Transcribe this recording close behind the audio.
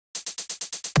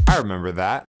I remember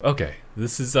that. Okay,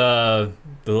 this is the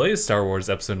latest Star Wars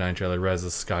Episode 9 trailer, Rise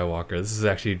of Skywalker. This is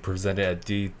actually presented at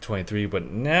D23,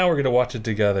 but now we're gonna watch it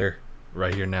together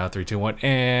right here now. 3, 2, 1,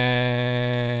 and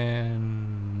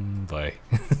play.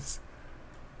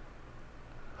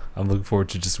 I'm looking forward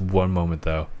to just one moment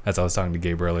though, as I was talking to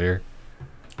Gabe earlier.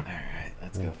 Alright,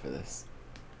 let's go for this.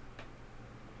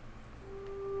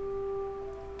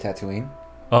 Tatooine?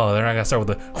 Oh, they're not gonna start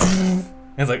with the and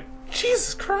it's like,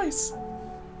 Jesus Christ.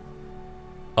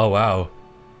 Oh wow.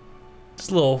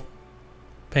 Just a little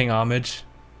paying homage.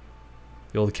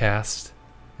 The old cast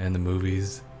and the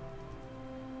movies.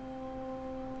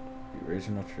 The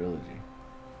original trilogy.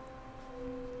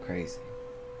 Crazy.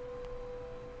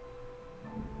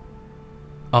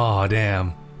 Oh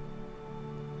damn.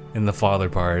 In the father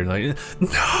part, like,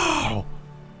 no!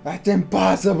 That's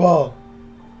impossible!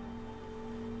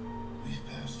 We've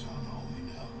passed on all we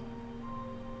know.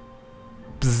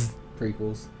 Bzz.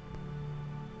 Prequels.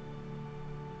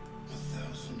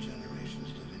 1,000 generations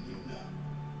live in you now.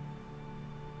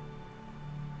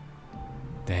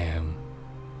 Damn.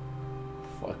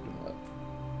 Fuck them up.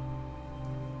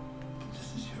 This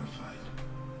is your fight.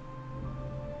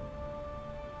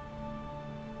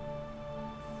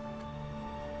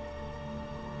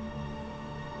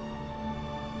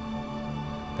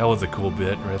 That was a cool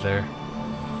bit right there.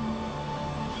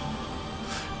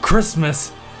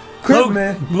 Christmas!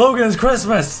 Logan's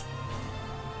Christmas!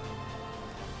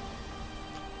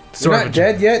 They're not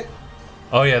dead yet?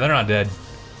 Oh yeah, they're not dead.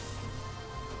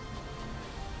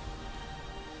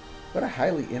 What a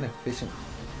highly inefficient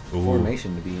Ooh.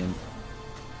 formation to be in.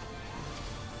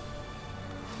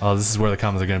 Oh, this is where the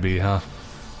comments are gonna be, huh?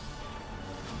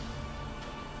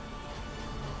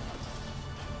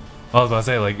 I was about to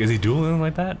say, like, is he dueling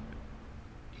like that?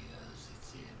 Yes,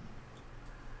 it's him.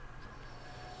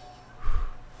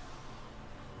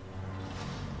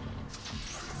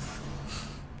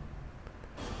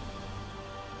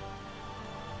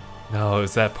 No,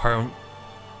 is that part? Am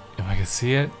I gonna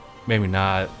see it? Maybe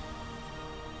not.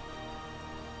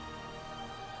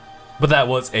 But that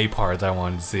was a part that I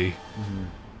wanted to see. Mm-hmm.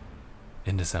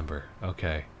 In December.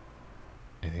 Okay.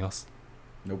 Anything else?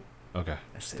 Nope. Okay.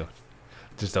 That's Still,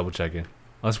 just double checking.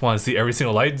 I just want to see every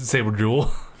single lightsaber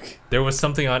duel. There was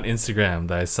something on Instagram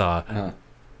that I saw.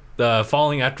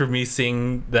 Following after me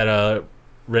seeing that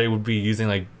Rey would be using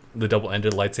like the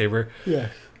double-ended lightsaber. Yeah.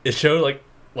 It showed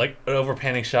like an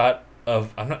over-panning shot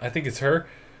of I think it's her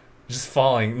just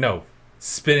falling. No,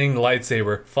 spinning the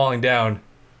lightsaber, falling down,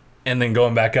 and then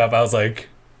going back up. I was like,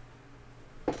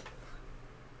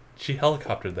 she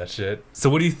helicoptered that shit. So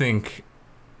what do you think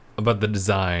about the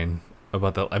design?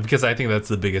 About the, because I think that's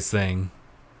the biggest thing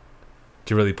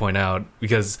to really point out,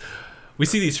 because we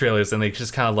see these trailers and they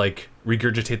just kind of like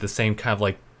regurgitate the same kind of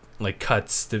like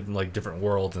cuts to like different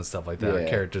worlds and stuff like that. Yeah.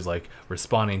 Characters like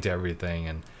responding to everything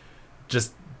and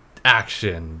just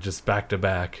action just back to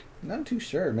back. Not too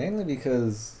sure, mainly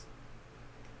because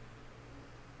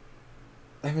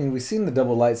I mean, we've seen the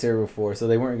double lightsaber before, so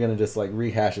they weren't gonna just like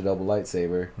rehash a double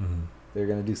lightsaber. Mm-hmm. They're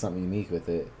gonna do something unique with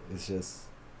it. It's just,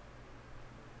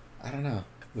 I don't know.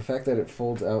 The fact that it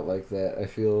folds out like that, I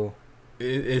feel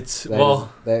It's that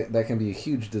well, that can be a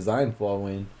huge design flaw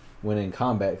when in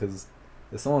combat, because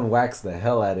if someone whacks the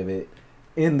hell out of it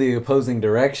in the opposing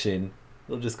direction,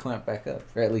 it'll just clamp back up.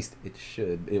 Or at least it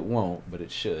should. It won't, but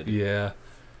it should. yeah,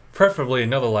 preferably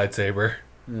another lightsaber.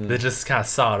 They just kind of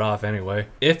saw it off anyway.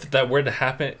 If that were to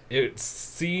happen, it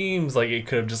seems like it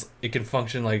could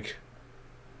function like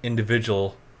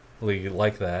individually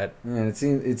like that. And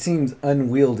it seems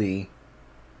unwieldy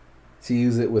to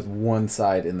use it with one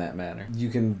side in that manner. You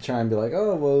can try and be like,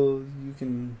 oh well, you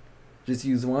can just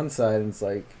use one side, and it's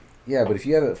like, yeah, but if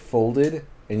you have it folded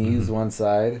and you use one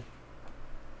side,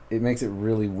 it makes it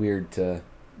really weird to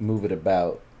move it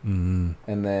about. And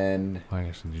then I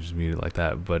actually just mute it like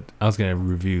that, but I was gonna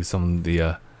review some of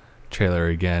the trailer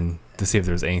again to see if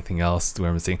there was anything else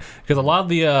we're missing, because a lot of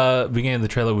the beginning of the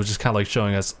trailer was just kind of like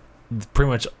showing us pretty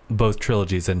much both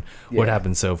trilogies and what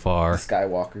happened so far.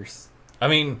 Skywalkers. I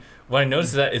mean, what I noticed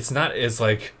is that it's not as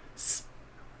like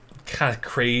kind of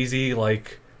crazy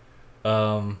like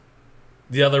the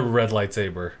other red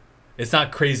lightsaber. It's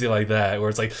not crazy like that where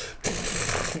it's like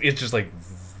it's just like.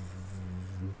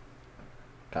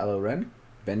 Kylo Ren?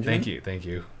 Benjamin? Thank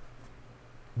you.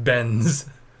 Benz.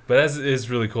 But that is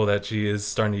really cool that she is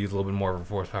starting to use a little bit more of her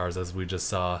force powers, as we just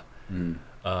saw.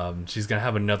 She's going to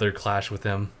have another clash with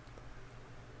him.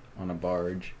 On a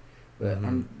barge. But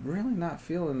I'm really not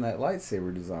feeling that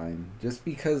lightsaber design. Just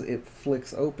because it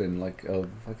flicks open like a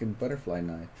fucking butterfly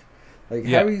knife. Like,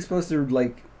 how are you supposed to,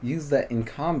 like, use that in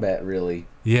combat, really?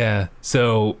 Yeah,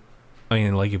 so I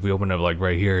mean, like if we open up like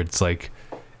right here, it's like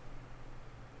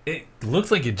it looks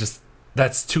like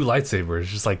that's two lightsabers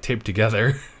just like taped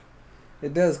together.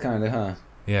 It does kind of, huh?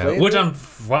 Yeah, Play which it? I'm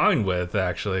fine with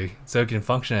actually. So it can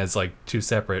function as like two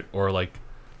separate or like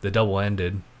the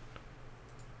double-ended.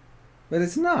 But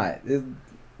it's not.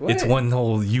 It's one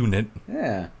whole unit.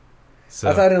 Yeah. So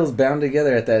I thought it was bound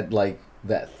together at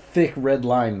that thick red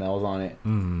line that was on it.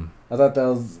 I thought that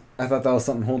was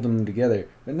something holding them together.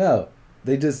 But no,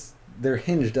 they're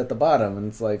hinged at the bottom, and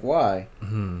it's like, why?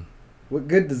 What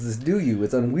good does this do you?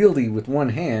 It's unwieldy with one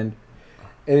hand,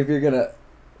 and if you're gonna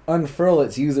unfurl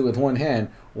it to use it with one hand,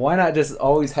 why not just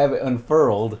always have it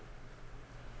unfurled?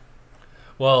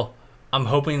 Well, I'm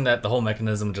hoping that the whole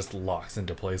mechanism just locks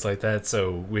into place like that,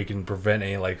 so we can prevent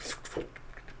any like.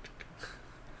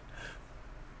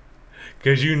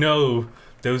 Because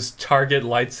those Target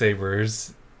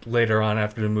lightsabers later on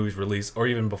after the movie's release, or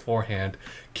even beforehand,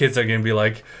 kids are gonna be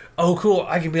like, "Oh, cool!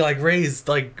 I can be like raised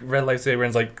like red lightsaber,"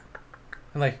 and it's like,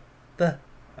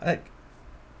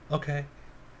 okay,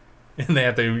 and they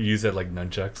have to use it like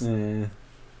nunchucks.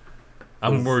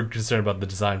 I'm more concerned about the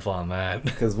design flaw on that.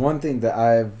 Because one thing that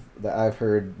I've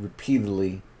heard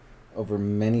repeatedly over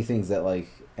many things that like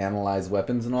analyze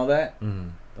weapons and all that,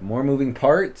 the more moving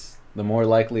parts, the more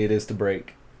likely it is to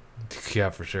break. Yeah,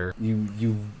 for sure.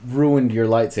 You ruined your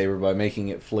lightsaber by making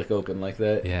it flick open like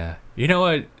that. Yeah. You know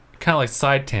what? Kind of like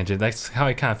side tangent. That's how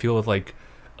I kind of feel with like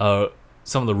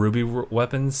some of the Ruby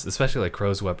weapons, especially like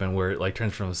Crow's weapon, where it like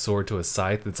turns from a sword to a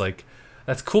scythe. It's like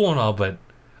that's cool and all, but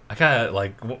I kind of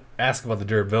like ask about the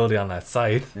durability on that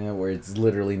scythe. Yeah, where it's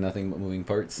literally nothing but moving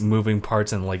parts. Moving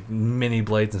parts and like mini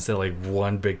blades instead of like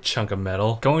one big chunk of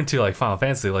metal. Going to like Final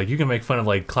Fantasy, like you can make fun of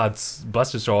like Cloud's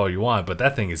Buster Sword all you want, but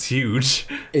that thing is huge.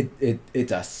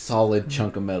 It's a solid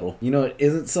chunk of metal. You know it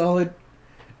isn't solid?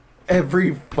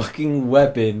 Every fucking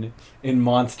weapon in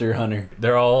Monster Hunter.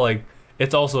 They're all like,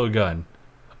 it's also a gun,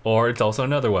 or it's also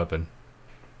another weapon.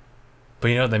 But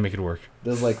you know they make it work.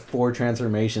 There's like 4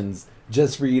 transformations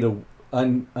just for you to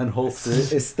unholster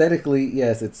it. Aesthetically,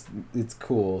 yes, it's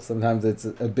cool. Sometimes it's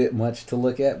a bit much to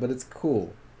look at, but it's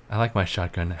cool. I like my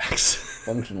shotgun axe.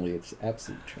 Functionally, it's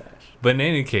absolute trash. But in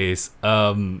any case, so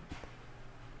I'm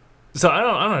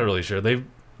not really sure. They've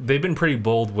been pretty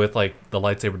bold with like the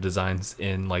lightsaber designs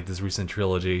in like this recent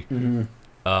trilogy, and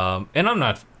I'm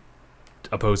not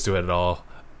opposed to it at all.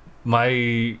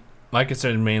 My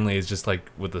concern mainly is just like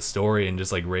with the story and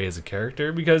just like Rey as a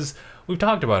character, because we've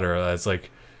talked about her as like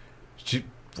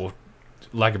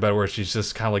lack of a better word, she's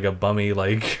just kind of like a bummy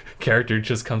like character,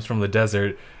 just comes from the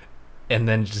desert and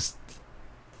then just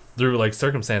through like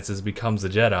circumstances becomes a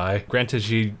Jedi. Granted,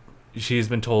 she's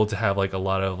been told to have like a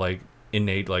lot of like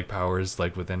innate like powers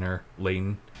like within her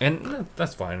latent, and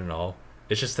that's fine and all.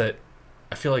 It's just that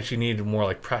I feel like she needed more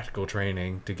like practical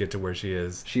training to get to where she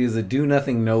is. She is a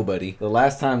do-nothing nobody. The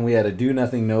last time we had a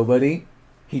do-nothing nobody,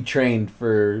 he trained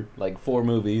for like 4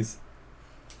 movies.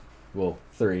 Well,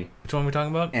 3. Which one are we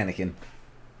talking about? Anakin.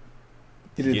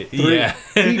 He did 3. Yeah.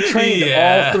 He trained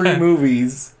Yeah. all 3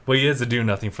 movies. Well, he is a do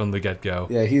nothing from the get go.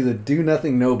 Yeah, he's a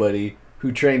do-nothing nobody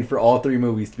who trained for all 3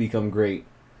 movies to become great.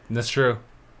 That's true.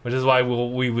 Which is why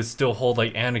we would still hold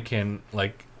like Anakin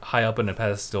like high up in a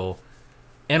pedestal,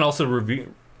 and also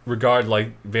regard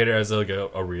like Vader as like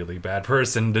a really bad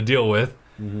person to deal with.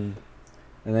 And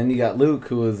then you got Luke,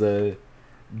 who was a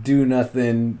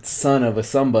do-nothing son of a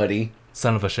somebody.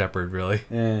 Son of a shepherd, really.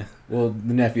 Yeah, well,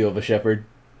 the nephew of a shepherd.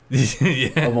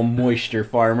 Yeah. Of a moisture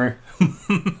farmer.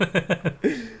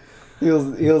 He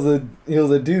was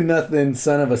a do-nothing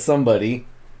son of a somebody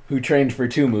who trained for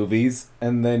 2 movies,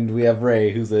 and then we have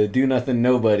Rey, who's a do-nothing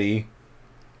nobody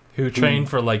who trained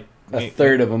for like a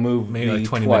third of a movie, maybe like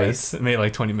 20 twice. minutes, maybe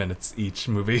like 20 minutes each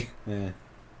movie. Yeah,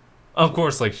 Of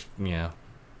course, like yeah.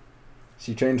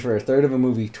 she trained for a third of a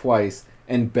movie twice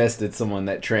and bested someone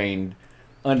that trained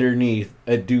underneath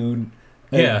a do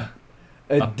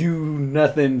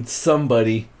nothing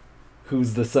somebody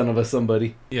who's the son of a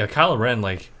somebody. Yeah, Kylo Ren,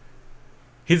 like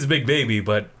he's a big baby,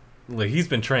 but like he's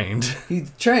been trained.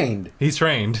 He's trained. He's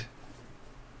trained.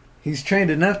 He's trained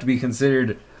enough to be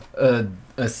considered a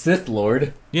Sith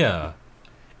Lord. Yeah.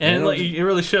 And like it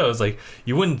really shows. Like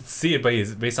you wouldn't see it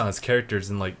based on his characters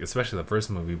in like especially the first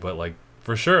movie, but like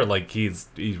for sure, like he's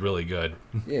really good.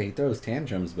 Yeah, he throws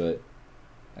tantrums, but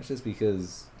that's just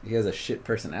because he has a shit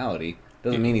personality.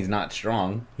 Doesn't mean he's not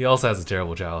strong. He also has a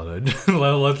terrible childhood.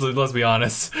 let's be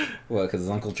honest. What? Because his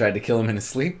uncle tried to kill him in his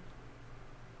sleep.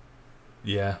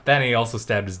 Yeah. Then he also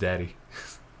stabbed his daddy.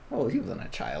 Oh, he wasn't a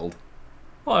child.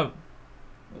 Well,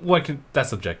 that's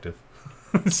subjective.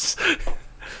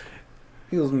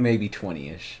 He was maybe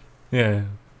 20-ish. Yeah.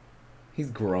 He's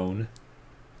grown.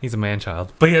 He's a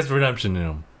man-child, but he has redemption in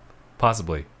him,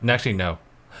 possibly. And actually, no,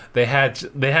 they had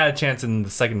a chance in the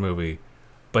second movie,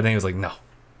 but then he was like, no,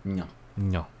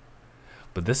 no.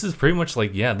 But this is pretty much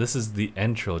like, yeah, this is the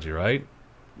end trilogy, right?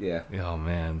 Yeah. Oh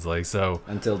man, it's like so.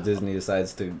 Until Disney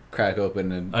decides to crack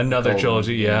open another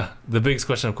trilogy, yeah. The biggest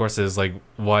question, of course, is like,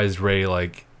 why is Rey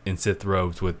like in Sith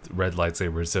robes with red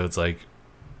lightsabers? So it's like,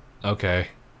 okay,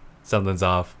 something's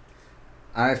off.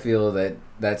 I feel that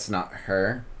that's not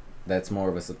her. That's more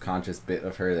of a subconscious bit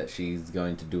of her that she's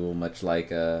going to duel, much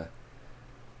like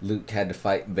Luke had to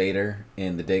fight Vader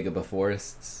in the Dagobah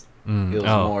forests. It was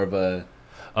more of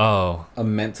a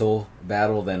mental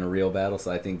battle than a real battle.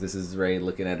 So I think this is Rey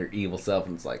looking at her evil self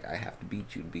and it's like, I have to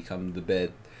beat you to become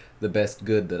the best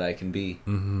good that I can be.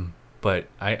 Mm-hmm. But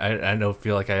I don't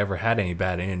feel like I ever had any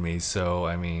bad in me. So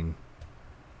I mean,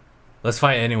 let's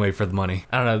fight anyway for the money.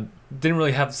 I don't know. Didn't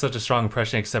really have such a strong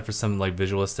impression except for some like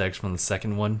visual aesthetics from the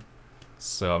second one.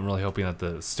 So I'm really hoping that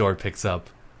the story picks up.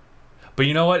 But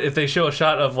you know what? If they show a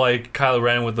shot of like Kylo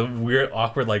Ren with a weird,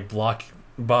 awkward like block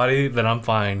body, then I'm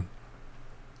fine.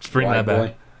 Just bring that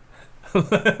back.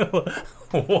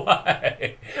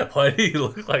 Why? Why do you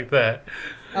look like that?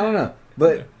 I don't know.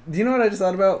 But do you know what I just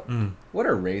thought about? What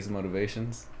are Rey's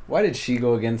motivations? Why did she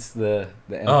go against the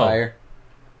Empire?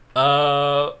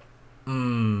 You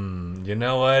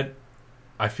know what?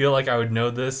 I feel like I would know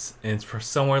this, and it's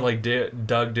somewhere like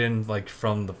dug in like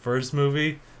from the first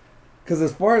movie. Because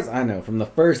as far as I know, from the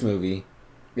first movie,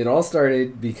 it all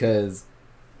started because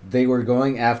they were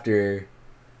going after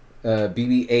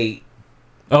BB-8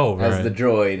 as the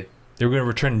droid. They were going to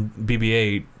return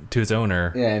BB-8 to its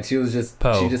owner. Yeah, and she was just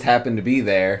Poe. She just happened to be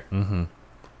there. Mm-hmm.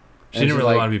 She didn't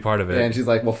really want to be part of it. Yeah, and she's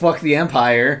like, well, fuck the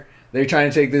Empire. They're trying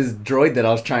to take this droid that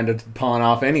I was trying to pawn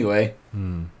off anyway.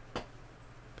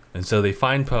 And so they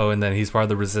find Poe, and then he's part of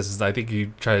the Resistance. I think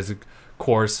he tries to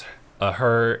coerce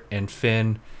her and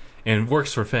Finn, and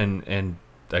works for Finn, and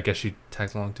I guess she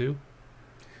tags along too?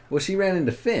 Well, she ran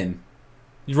into Finn.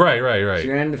 Right. She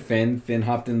ran into Finn. Finn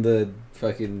hopped in the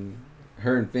fucking...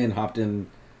 Her and Finn hopped in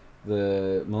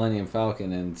the Millennium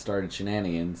Falcon and started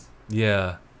shenanigans.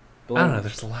 Yeah. But I don't know,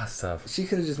 there's a lot of stuff. She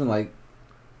could have just been like...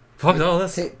 Fuck all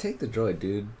this. Take the droid,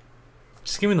 dude.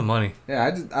 Just give me the money.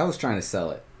 Yeah, I was trying to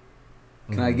sell it.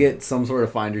 Can I get some sort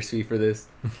of finder's fee for this?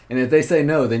 And if they say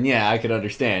no, then yeah, I could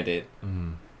understand it. I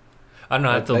don't know.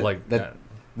 I have to like that.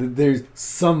 There's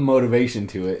some motivation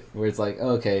to it where it's like,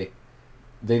 okay,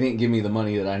 they didn't give me the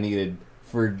money that I needed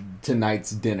for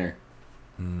tonight's dinner.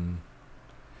 You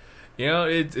know,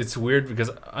 it's weird because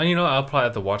I'll probably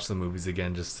have to watch the movies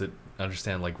again just to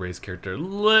understand like Rey's character a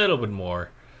little bit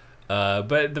more.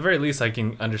 But at the very least, I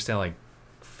can understand like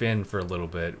Finn for a little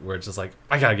bit, where it's just like,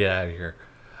 I gotta get out of here.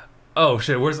 Oh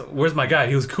shit, where's my guy?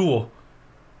 He was cool.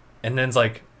 And then it's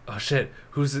like, oh shit,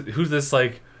 who's this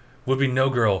like would-be no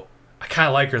girl? I kind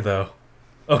of like her though.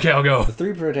 Okay, I'll go. The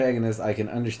three protagonists, I can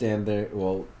understand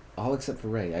all except for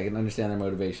Rey, I can understand their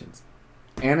motivations.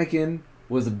 Anakin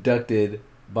was abducted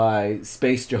by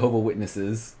space Jehovah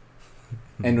Witnesses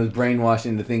and was brainwashed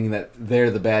into thinking that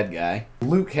they're the bad guy.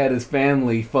 Luke had his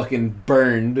family fucking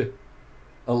burned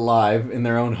alive in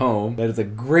their own home. That is a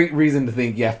great reason to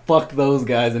think, yeah, fuck those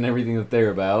guys and everything that they're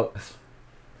about.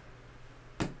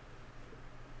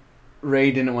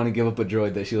 Rey didn't want to give up a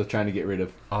droid that she was trying to get rid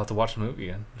of. I'll have to watch the movie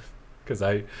again, because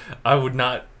I would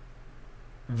not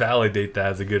validate that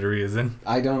as a good reason.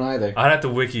 I don't either. I'd have to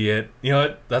wiki it. You know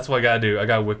what? That's what I gotta do. I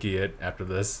gotta wiki it after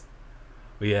this.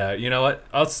 But yeah, you know what?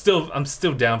 I'm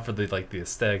still down for the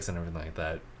aesthetics and everything like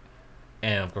that,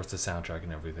 and of course the soundtrack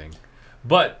and everything.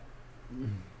 But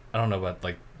I don't know about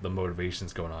like the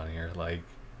motivations going on here. Like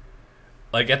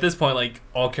at this point, like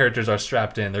all characters are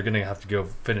strapped in. They're gonna have to go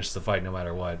finish the fight no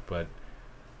matter what. But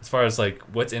as far as like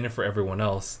what's in it for everyone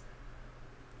else,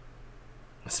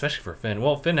 especially for Finn.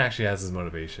 Well, Finn actually has his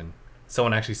motivation.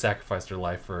 Someone actually sacrificed their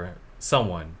life for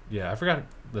someone. Yeah, I forgot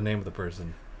the name of the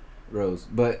person. Rose.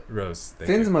 But Rose.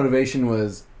 Finn's motivation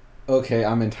was, okay,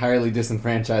 I'm entirely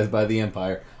disenfranchised by the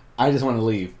Empire. I just want to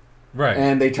leave. Right.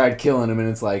 And they tried killing him, and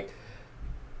it's like,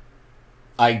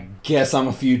 I guess I'm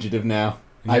a fugitive now.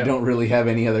 Yeah. I don't really have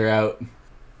any other out.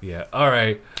 Yeah. All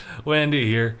right. We'll end it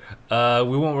here.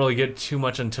 We won't really get too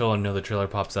much until another trailer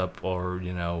pops up, or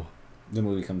the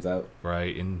movie comes out.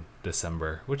 Right, in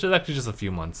December, which is actually just a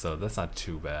few months, so that's not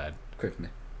too bad. Christmas.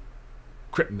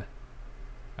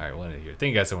 All right, we'll end it here.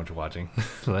 Thank you guys so much for watching.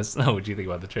 Let us know what you think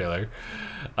about the trailer.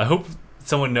 I hope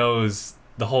someone knows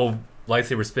the whole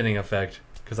lightsaber spinning effect,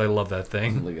 because I love that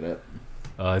thing. Look it up.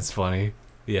 It's funny.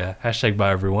 Yeah.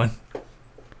 #bye everyone.